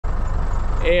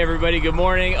Hey everybody, good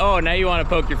morning. Oh, now you want to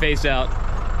poke your face out.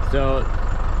 So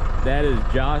that is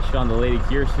Josh on the Lady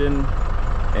Kirsten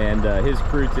and his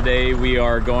crew today. We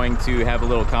are going to have a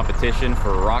little competition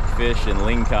for rockfish and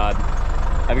lingcod.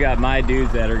 I've got my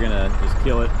dudes that are gonna just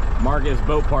kill it. Marcus,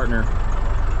 boat partner.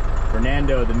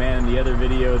 Fernando, the man in the other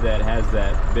video that has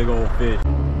that big old fish.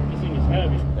 This thing is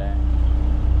heavy.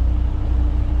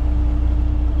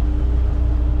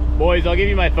 Boys, I'll give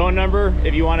you my phone number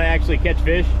if you want to actually catch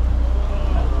fish.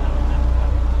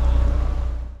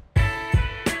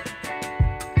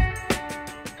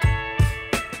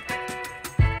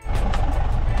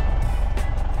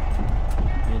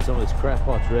 And some of this crab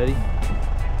pot's ready.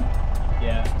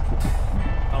 Yeah,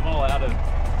 I'm all out of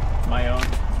my own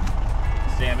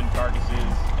salmon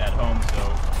carcasses at home, so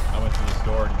I went to the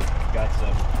store and got some.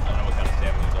 I don't know what kind of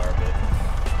salmon these are, but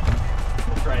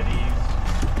we'll try these.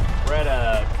 We're at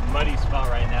a muddy spot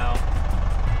right now,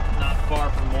 not far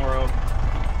from Morro.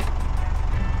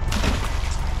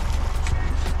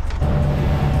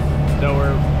 So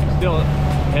we're still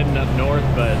heading up north,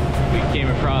 but we came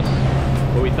across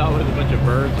what we thought was a bunch of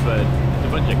birds, but it's a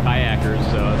bunch of kayakers,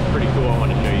 so it's pretty cool. I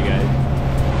want to show you guys.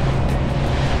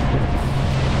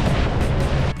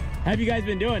 How have you guys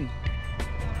been doing?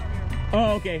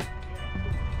 Oh, okay.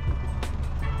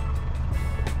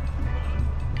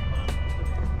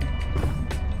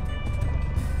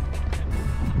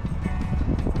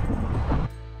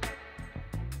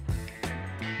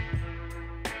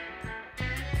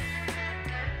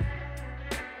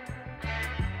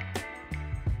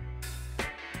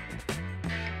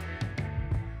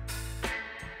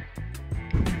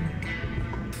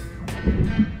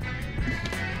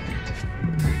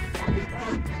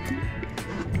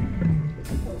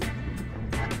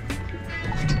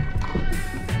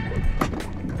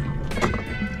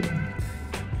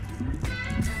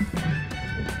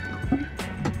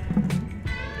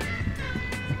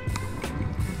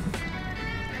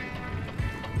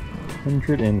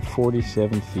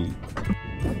 147 feet.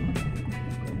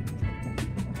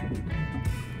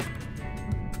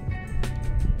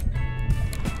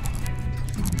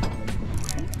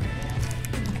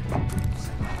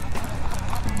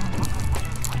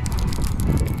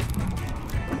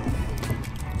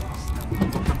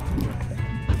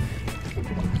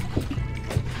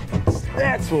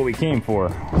 That's what we came for.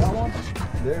 That one?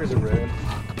 There's a red.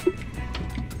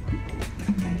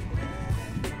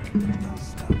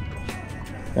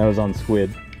 That was on squid.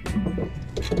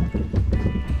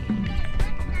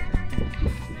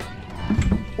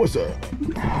 What's up?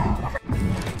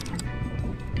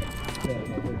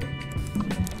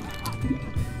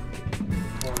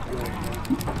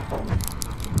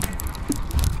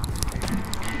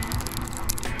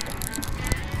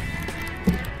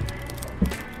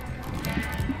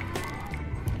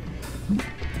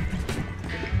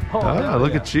 Oh,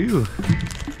 look at you.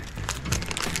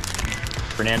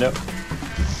 Fernando,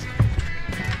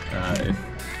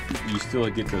 if you still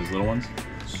get those little ones,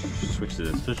 switch to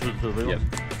this. Switch to the little? Yep.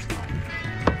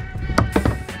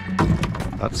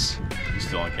 That's... You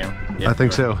still on camera? Yep. I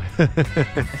think so.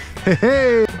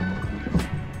 Hey!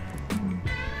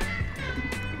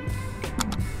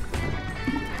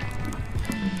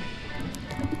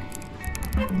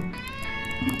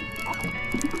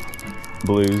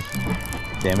 Blues.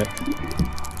 Damn it.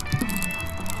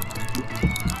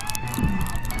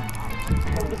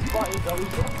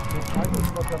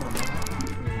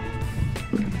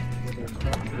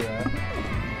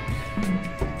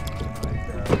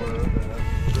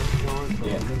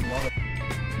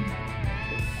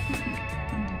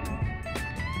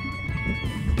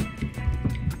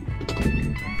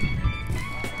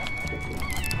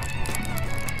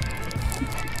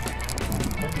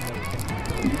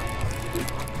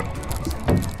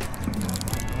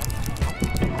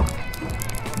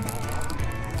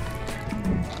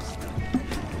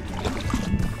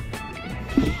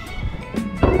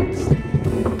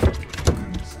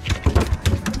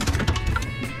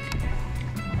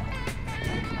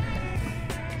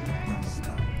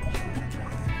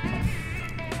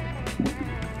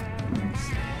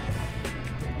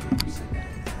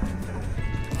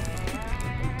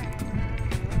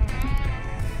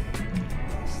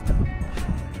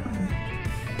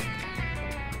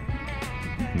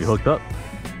 You hooked up?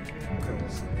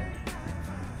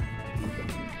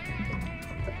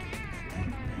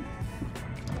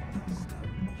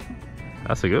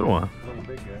 That's a good one.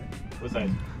 What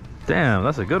size? Damn,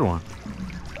 that's a good one.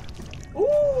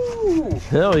 Ooh!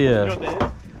 Hell You yeah. know what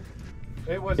that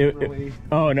is? It wasn't really.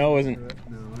 Oh, no, it wasn't.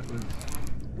 No, it was.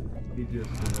 He just.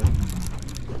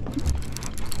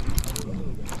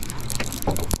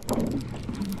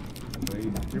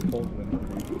 Wait. You're folding it.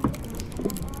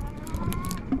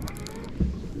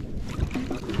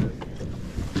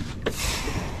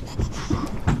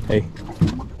 Hey,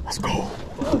 let's go.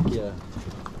 Fuck yeah.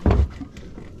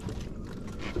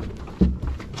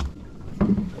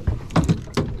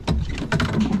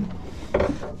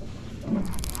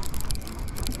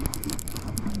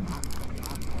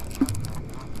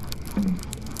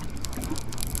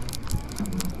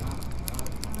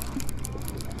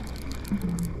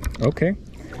 Okay.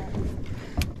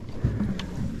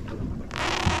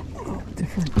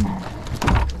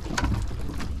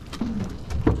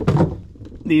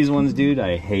 These ones, dude,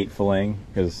 I hate filleting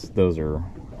because those are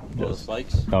just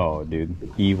spikes. Oh, dude,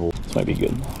 evil. This might be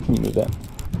good. Can you move that?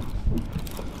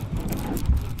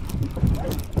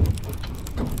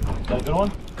 Is that a good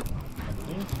one?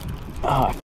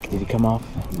 Ah, did he come off?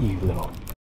 You little.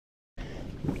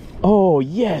 Oh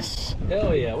yes.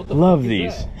 Hell yeah! What the Love fuck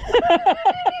these. is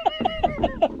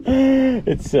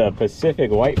It's a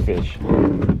Pacific Whitefish,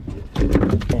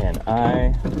 and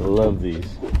I love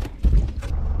these.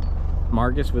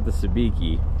 Marcus with the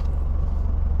sabiki.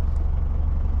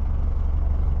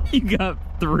 You got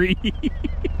 3.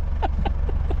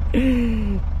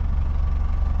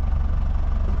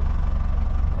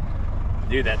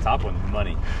 Dude, that top one's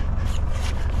money.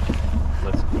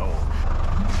 Let's go.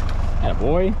 Atta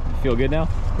boy, you feel good now?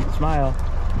 Smile.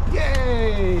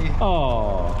 Yay!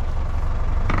 Oh.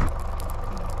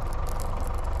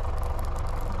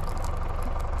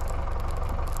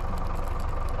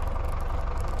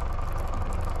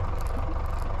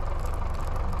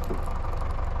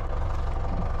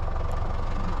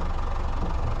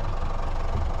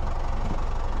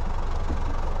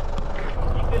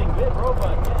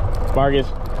 Marcus,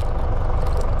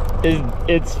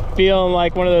 it's feeling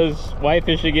like one of those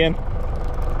whitefish again?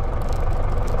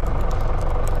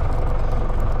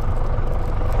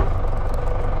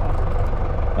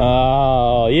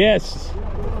 Oh, yes.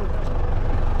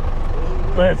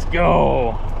 Let's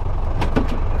go.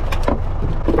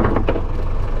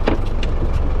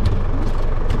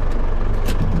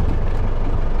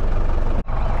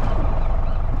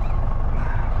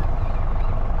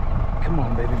 Come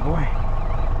on, baby boy.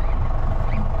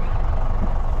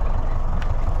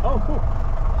 Oh, cool.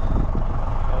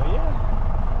 Oh, yeah.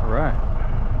 All right.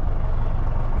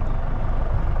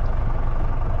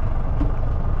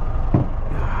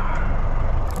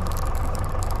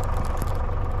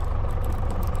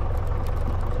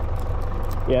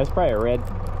 Yeah, it's probably a red.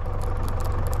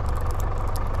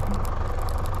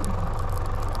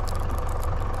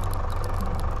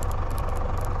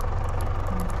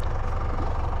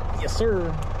 Yes,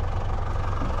 sir.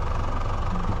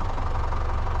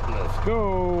 Let's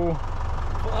go.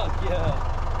 Fuck yeah!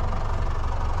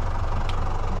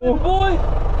 Oh boy!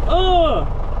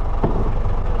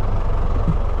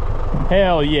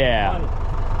 Hell yeah.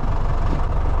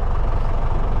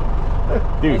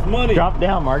 Dude, That's money. drop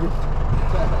down, Marcus.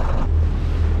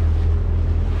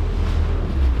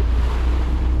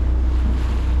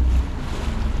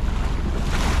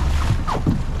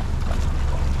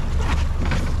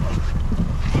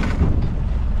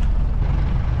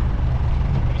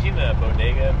 Have you seen the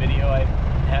bodega video I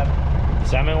have?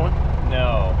 Salmon one?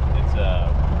 No, it's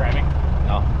crabbing.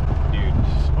 Oh, Dude,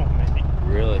 so many.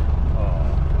 really? Oh.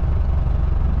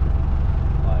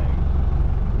 Like,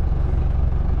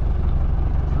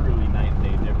 truly night and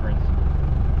day difference.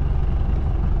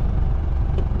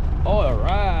 All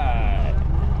right.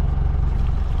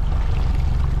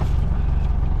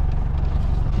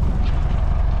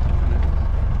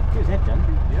 Is that done?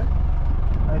 Yeah.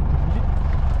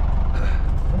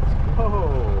 Let's go.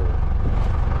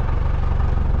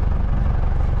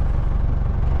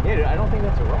 Yeah, dude, I don't think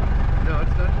that's a rock. No,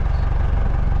 it's Dungeness.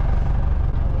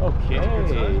 Okay. That's a good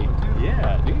size one, too.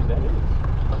 Yeah, dude, that is.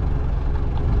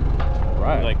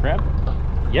 Right. You like crab?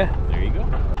 Yeah. There you go.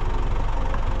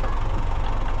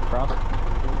 Crop.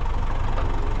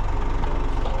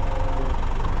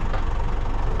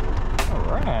 All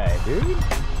right, dude.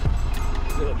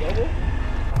 Is it a double?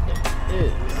 It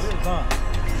is.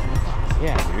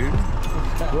 Yeah, dude.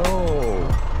 Let's go.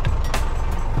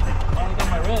 Finally got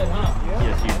my red, huh?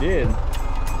 Yes, you did.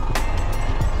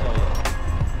 Hell yeah.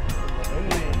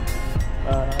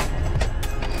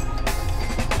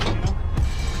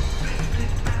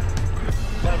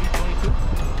 Gotta be 22.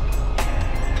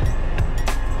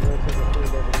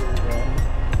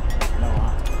 No,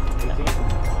 18.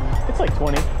 It's like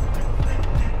 20.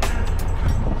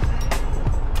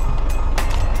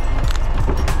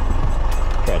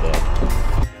 Try to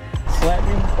slap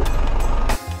me.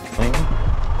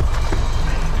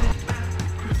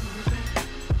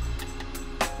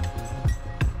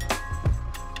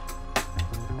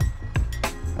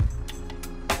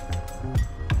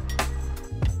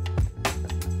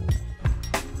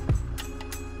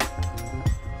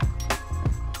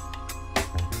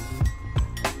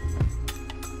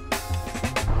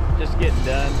 just getting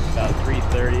done, about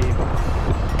 3:30.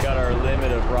 Got our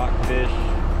limit of rockfish.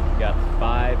 Got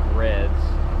 5 reds.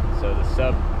 So the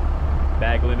sub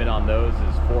bag limit on those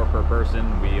is 4 per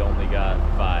person. We only got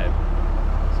 5.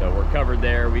 So we're covered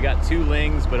there. We got 2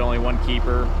 lings, but only 1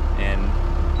 keeper. And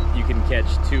you can catch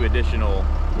 2 additional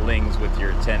lings with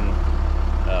your 10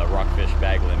 rockfish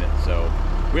bag limit. So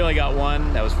we only got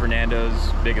 1. That was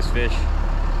Fernando's biggest fish.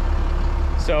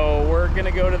 So we're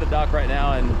gonna go to the dock right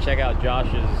now and check out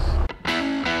Josh's.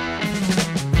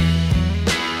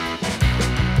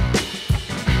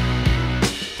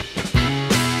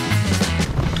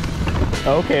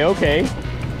 Okay, okay.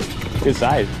 Good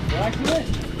size. That's it.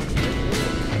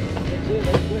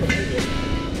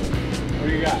 What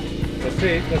do you got? Let's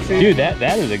see. Let's see. Dude,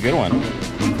 that is a good one.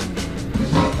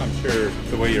 I'm sure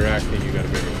the way you're acting, you got a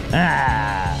bigger one.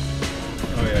 Ah!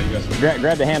 Oh yeah, you got some.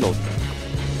 Grab the handles.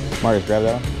 Marcus, grab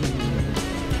that one.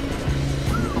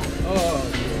 Oh.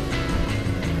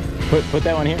 Put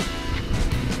that one here.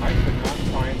 I could not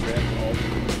find red all.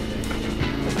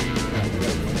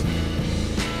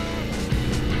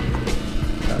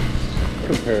 That's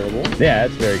comparable. Yeah,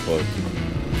 that's very close.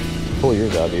 Pull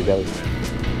yours out, dude.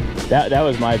 That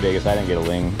was my biggest. I didn't get a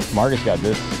ling. Marcus got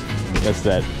this. That's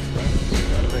that. I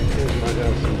think might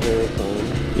have some girth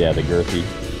on. Yeah, the girthy.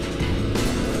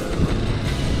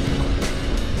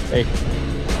 Hey.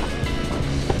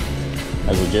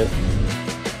 That's legit.